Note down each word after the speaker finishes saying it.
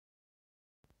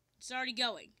It's already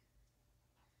going.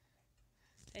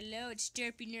 Hello, it's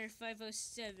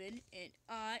Derpyner507, and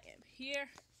I am here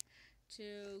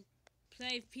to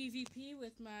play PvP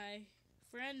with my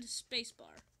friend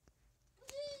Spacebar.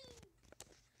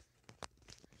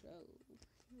 So,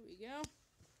 here we go.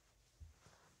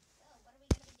 So, what are we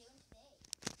going to be doing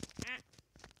today?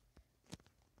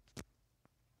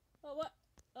 Oh, what?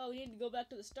 Oh, we need to go back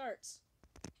to the starts.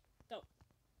 Go.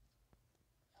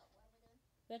 Oh, what are we doing?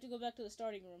 We have to go back to the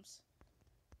starting rooms.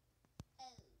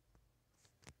 Oh.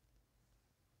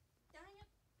 Dang it.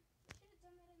 We should have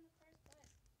done that in the first place.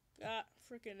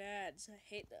 Freaking ads. I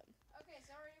hate them. Okay,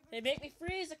 sorry. They make me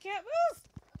freeze. I can't move.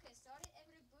 Okay, sorry,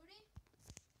 everybody.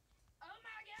 Oh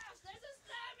my gosh, there's a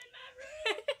slime in my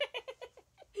room.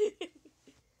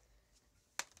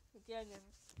 Okay, I'm gonna...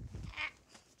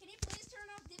 Can you please turn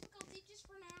off difficulty just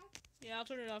for now? Yeah, I'll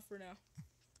turn it off for now.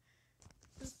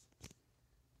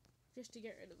 Just to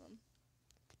get rid of them.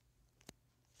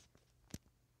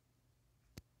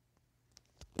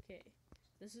 Okay,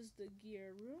 this is the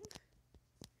gear room.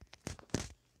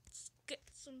 Let's get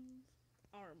some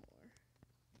armor.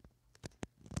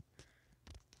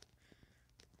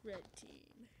 Red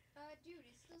team. Dude,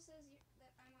 it still says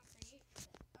that I'm on difficulty.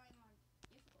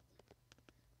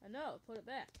 I know, put it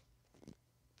back.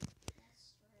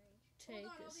 That's strange. Take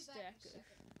Hold on, a I'll be back stack in a of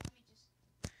second. Let me just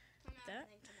come out that.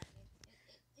 and then come back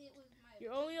in. It was my...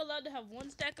 You're only allowed to have one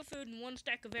stack of food and one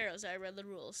stack of arrows. I read the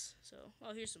rules. So,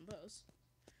 oh, here's some bows.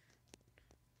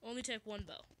 Only take one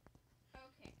bow.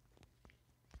 Okay.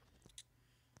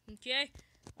 Okay,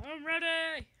 I'm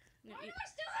ready. Why do I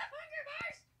still have hunger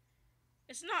bars?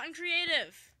 It's not in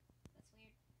creative. That's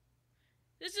weird.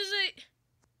 This is a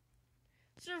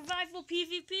survival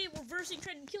PvP. We're versing,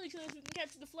 trying to kill each other so we can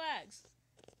capture the flags.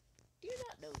 Do you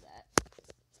not know that?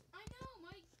 I know,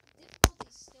 my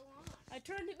difficulty's still on. I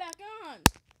turned it back on.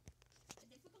 The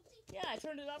difficulty? Yeah, I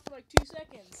turned it off for like 2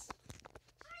 seconds.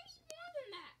 I need more than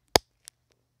that.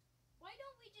 Why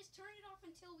don't we just turn it off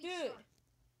until we Dude, start?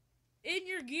 in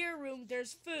your gear room,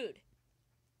 there's food.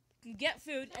 You can get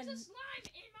food There's and... a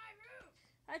slime in my room.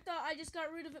 I thought I just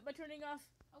got rid of it by turning off...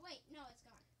 Oh wait, no, it's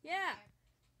gone. Yeah.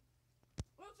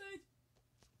 Okay. Whoopsie.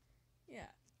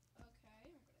 Yeah. Okay, I'm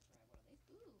gonna try one of these.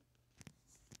 Ooh.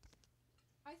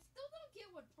 I still don't get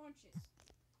what punches.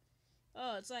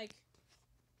 Oh, it's like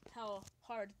how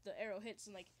hard the arrow hits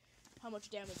and like how much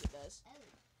damage it does. Oh.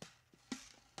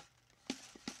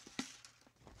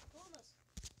 Almost.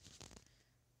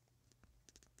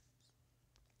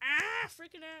 Ah,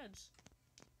 freaking ads.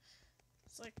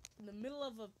 It's like in the middle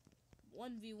of a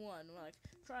 1v1. We're like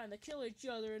trying to kill each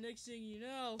other, and next thing you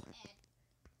know,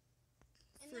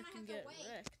 And then I freaking have to get wait.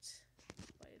 wrecked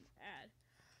by an ad.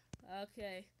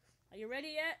 Okay, are you ready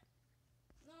yet?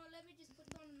 No, let me just put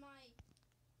on my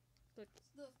Look.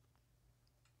 stuff.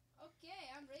 Okay,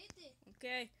 I'm ready.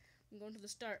 Okay, I'm going to the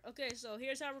start. Okay, so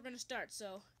here's how we're going to start.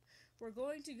 So we're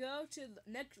going to go to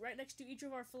the right next to each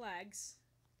of our flags,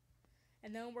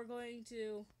 and then we're going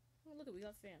to. Oh, look, we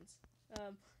got fans.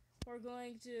 We're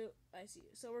going to. I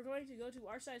see. So we're going to go to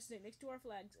our side stick next to our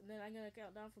flags, and then I'm gonna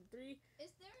count down from 3.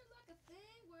 Is there like a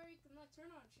thing where you can like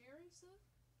turn on cheering stuff?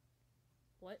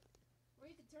 What? Where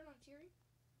you can turn on cheering?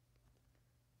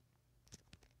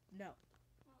 No.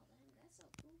 Oh, man, that's so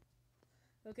cool.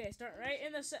 Okay, start right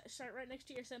in the start right next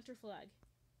to your center flag.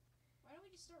 Why don't we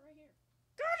just start right here?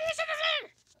 Go to your center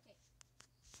flag. Okay.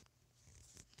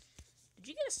 Did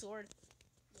you get a sword?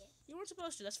 Yeah. You weren't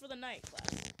supposed to. That's for the knight class.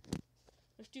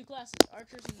 There's 2 classes: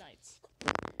 archers and knights.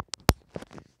 I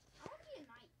want to be a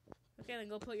knight. Okay, then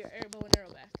go put your bow and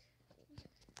arrow back.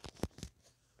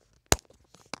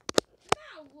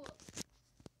 Now what?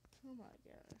 Oh my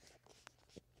gosh.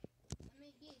 Let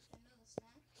me get another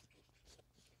snack.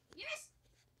 Yes!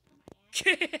 Oh my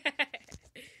god.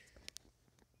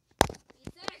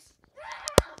 Eat this.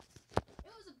 Ah! It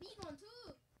was a big one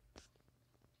too.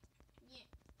 Yeah.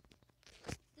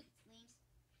 Stupid flames.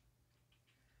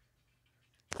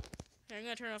 Okay, I'm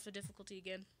gonna turn off the difficulty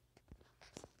again.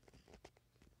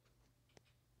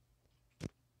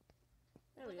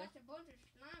 There we go. Got a bunch of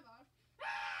slime balls.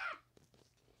 Ah!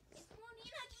 It's one in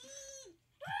again.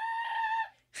 Ah!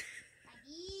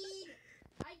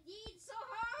 I did so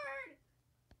hard.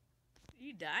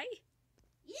 You die?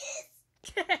 Yes.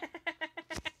 And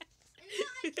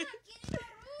now I can't get in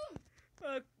my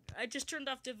room. I just turned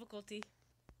off difficulty.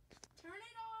 Turn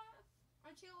it off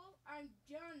until I'm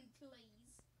done, please.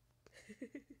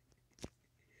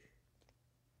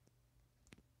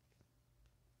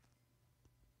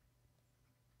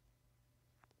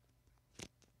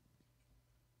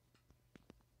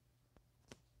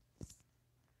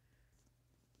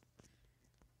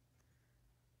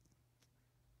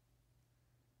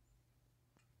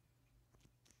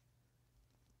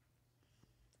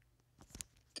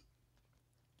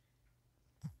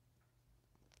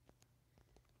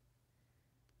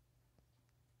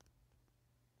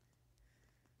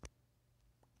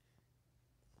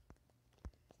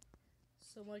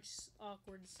 So much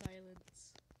awkward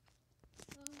silence.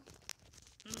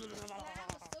 That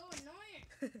was so annoying.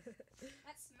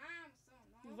 That smile was so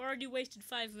annoying. We've already wasted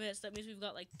 5 minutes. That means we've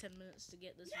got like 10 minutes to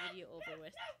get this video over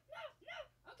with. No.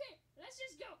 Okay, let's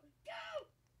just go. Go!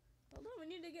 Hold on, we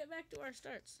need to get back to our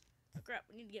starts. Oh crap,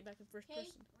 we need to get back in first Okay,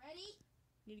 person. ready?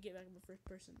 We need to get back in first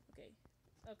person. Okay.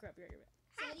 Oh crap, you're back.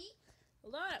 Ready?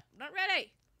 Hold on, not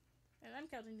ready! And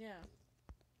I'm counting down.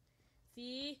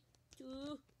 3,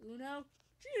 2, 1,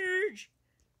 charge!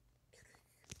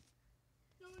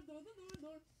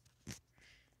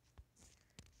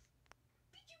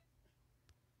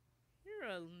 You're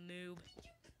a noob.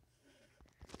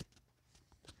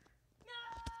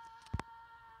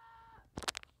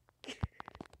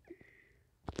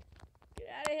 Get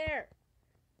out of here!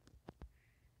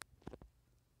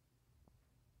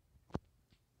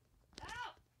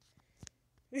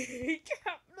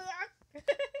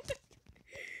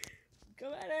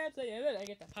 Come on up, so yeah, I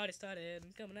get the party started.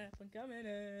 I'm coming up, I'm coming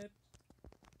up.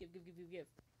 Give. Gimme. Go.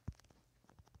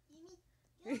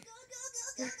 I'm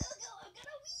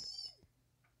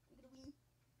gonna win.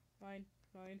 Fine.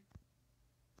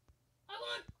 I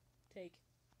won. Take.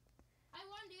 I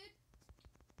won, dude.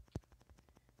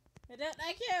 I don't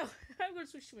like you. I'm gonna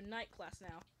switch to a night class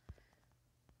now.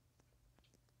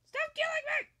 Stop killing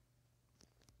me!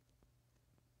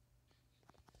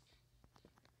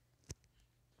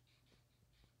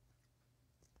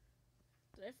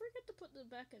 Did I forget to put the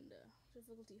back into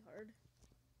difficulty hard?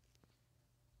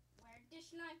 Where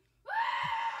dish knife?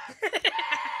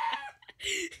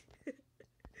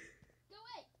 Go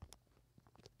away.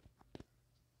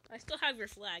 I still have your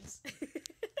flags.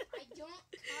 I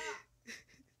don't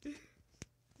care.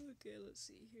 Okay, let's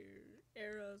see here.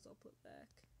 Arrows, I'll put back.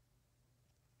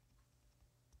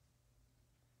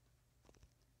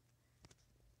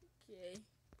 Okay.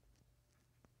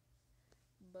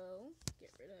 Bow,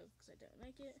 get rid of because I don't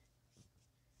like it.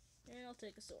 And I'll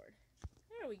take a sword.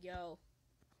 There we go.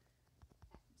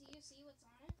 Do you see what's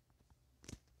on it?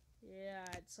 Yeah,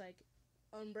 it's like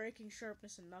unbreaking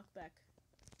sharpness and knockback.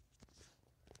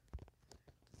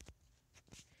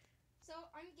 So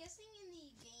I'm guessing in the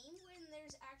game when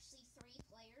there's actually 3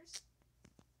 players,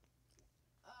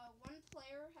 one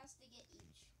player has to get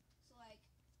each.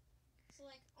 So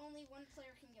like only one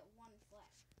player can get 1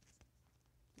 flag.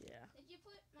 Yeah. Did you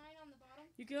put 9 on the bottom?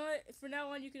 You can only, for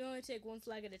now on, you can only take 1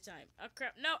 flag at a time. Oh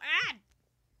crap! No, add.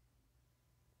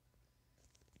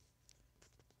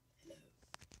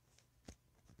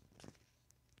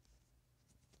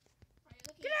 Are you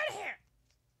looking Get out of here!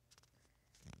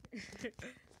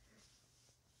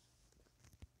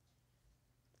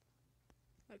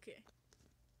 Okay.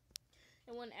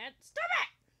 And one add. Stop it!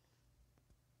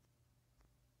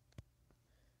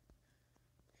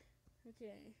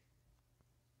 Okay.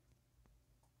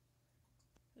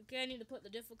 Okay, I need to put the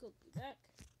difficulty back.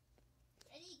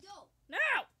 Ready, go. No!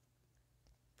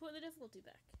 Put the difficulty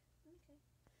back. Okay.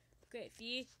 Okay,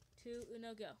 3, 2,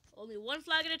 1, go. Only 1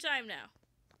 flag at a time now.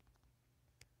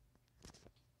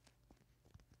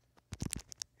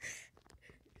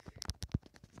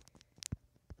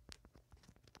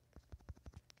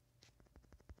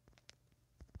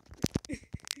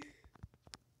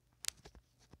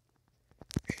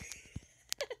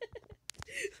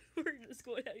 We're just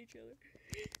going at each other.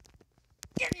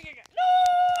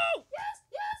 No! Yes!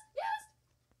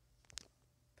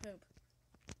 Poop.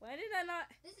 Why did I not?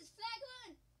 This is flag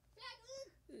 1!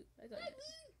 Ooh, I got Flag it.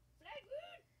 1! Flag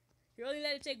 1! You're only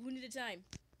allowed to take 1 at a time.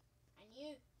 I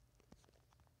knew.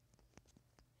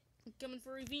 I'm coming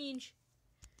for revenge.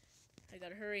 I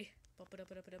gotta hurry. I'm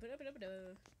waiting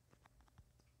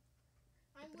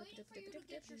for you to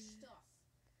get your stuff.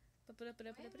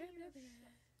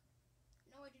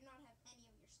 No, I do not have any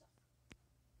of your stuff.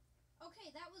 Okay,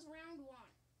 that was round 1.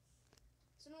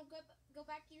 So now go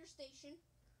back to your station.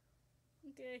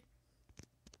 Okay.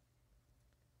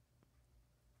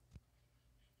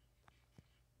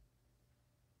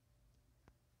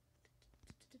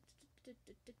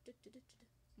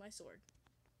 My sword.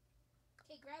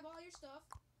 Okay, grab all your stuff.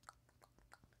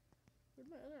 Where'd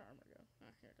my other armor go?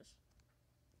 Ah, here it is.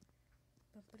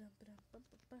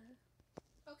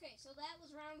 Okay, so that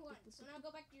was round 1. So now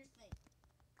go back to your thing.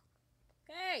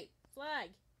 Hey!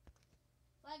 Flag!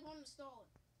 Flag 1 was stolen.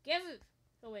 Give it!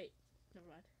 Oh, wait. Never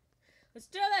mind. Let's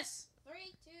do this!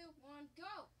 3, 2, 1,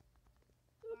 go!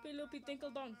 Loopy loopy tinkle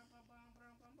dong.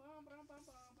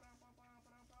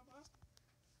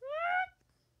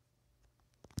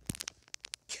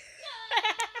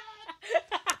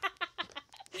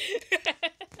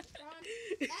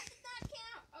 That did not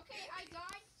count. Okay, I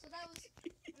died, so that was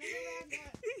another round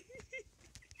 1.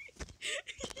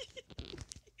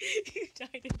 You died.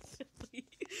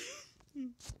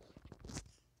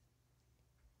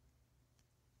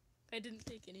 didn't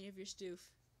take any of your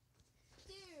stoof.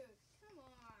 Dude, come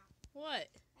on. What?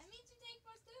 That means you take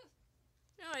my stuff.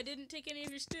 No, I didn't take any of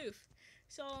your stoof.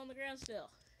 It's all on the ground still.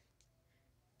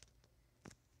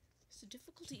 Is the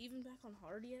difficulty even back on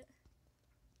hard yet?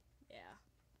 Yeah.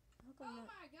 How come Oh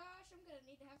not? my gosh, I'm gonna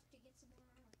need to have to get some more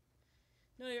armor.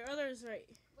 No, your other is right.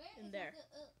 Where In is there.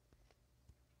 the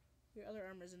Your other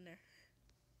armor's in there.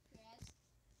 Yes.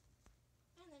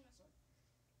 And then my sword.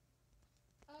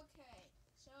 Okay,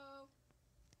 so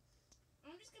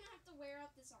I'm just gonna have to wear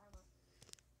out this armor.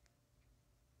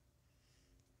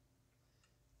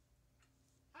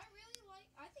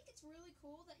 I think it's really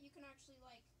cool that you can actually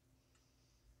like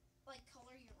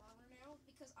color your armor now,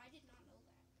 because I did not know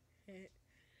that.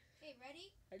 Okay,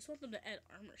 ready? I just want them to add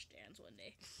armor stands one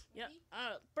day. Ready?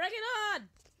 Yep. Bring it on!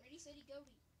 Ready, steady,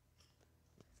 goatee.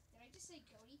 Did I just say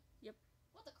goatee? Yep.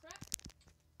 What the crap?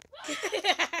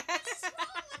 What's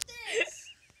wrong with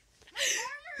this? My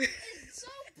armor is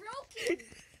so broken.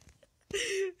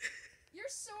 Your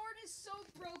sword is so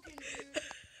broken, dude.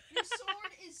 Your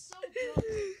sword is so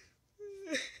broken.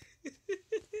 This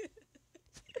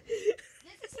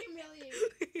is humiliating.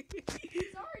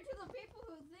 Sorry to the people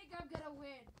who think I'm gonna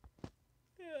win.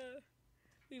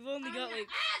 We've only got like...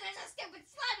 there's a stupid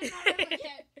slime in my room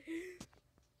again.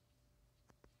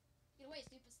 Get away,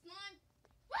 stupid slime.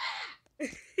 Wah! Wah!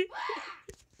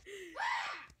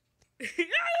 Wah!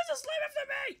 There's a slime after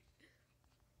me!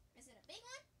 Is it a big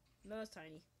one? No, it's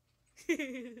tiny.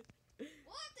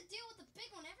 We'll have to deal with the big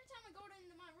one every time I go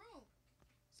into my room.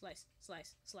 Slice,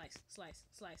 slice, slice, slice,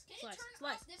 slice, Can you slice, turn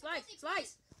slice, off slice, difficulty,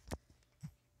 slice.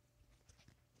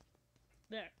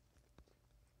 There.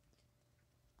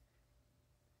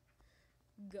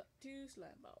 Got 2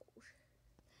 slime balls.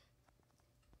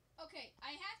 Okay,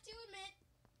 I have to admit,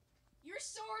 your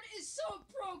sword is so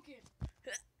broken.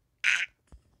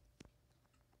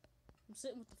 I'm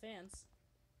sitting with the fans.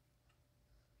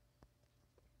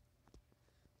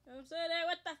 I'm sitting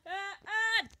with the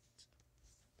fans.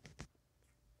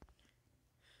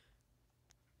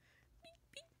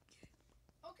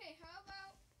 Okay, how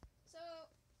about, so,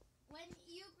 when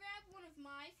you grab one of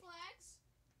my flags,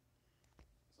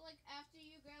 so like after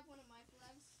you grab one of my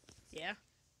flags, Yeah.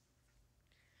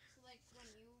 so like when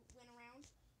you went around,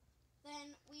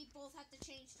 then we both have to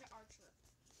change to archer.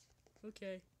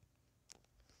 Okay.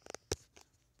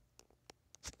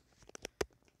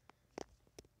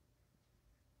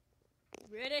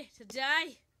 Ready to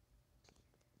die?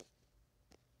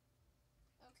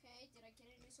 Okay, did I get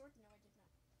a new sword? No, I did not.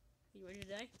 Are you ready to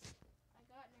die? I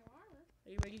got new armor.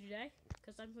 Are you ready to die?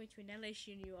 Because I'm going to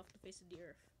annihilation you off the face of the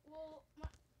earth. Well,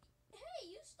 hey,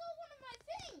 you stole one of my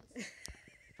things.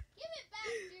 Give it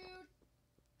back, dude.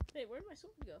 Hey, where'd my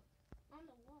sword go? On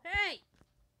the wall. Hey!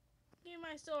 Give me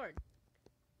my sword.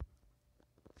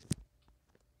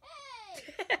 Hey!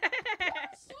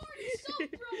 Your sword is so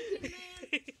broken,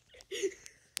 man.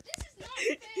 This is not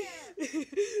fair.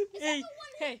 Is that the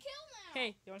one hit kill now?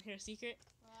 Hey, you want to hear a secret?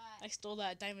 What? I stole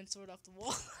that diamond sword off the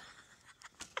wall.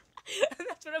 And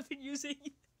that's what I've been using.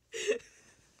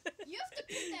 You have to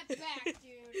put that back,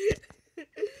 dude. Okay.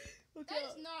 That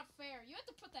is not fair. You have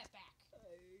to put that back.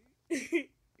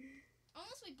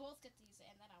 Unless we both get to use it,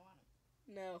 and then I want it.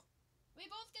 No. We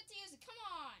both get to use it. Come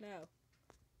on. No.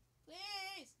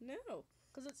 Please. No.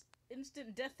 Because it's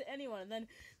instant death to anyone, and then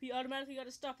we automatically got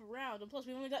to stop a round. And plus,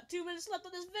 we've only got 2 minutes left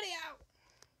on this video.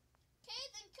 Okay,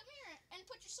 then come here and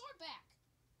put your sword back.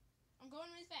 I'm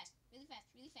going really fast. Really fast.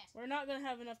 Really fast. We're not going to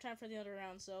have enough time for the other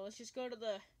round, so let's just go to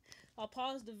the... I'll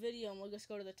pause the video, and we'll just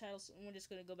go to the titles, and we're just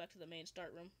going to go back to the main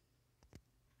start room.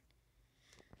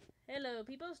 Hello,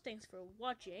 people. Thanks for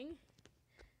watching.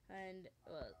 And,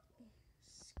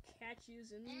 catch you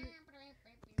in the...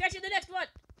 Catch you in the next one!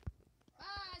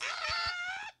 Bye.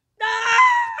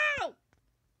 No!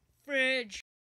 Fridge.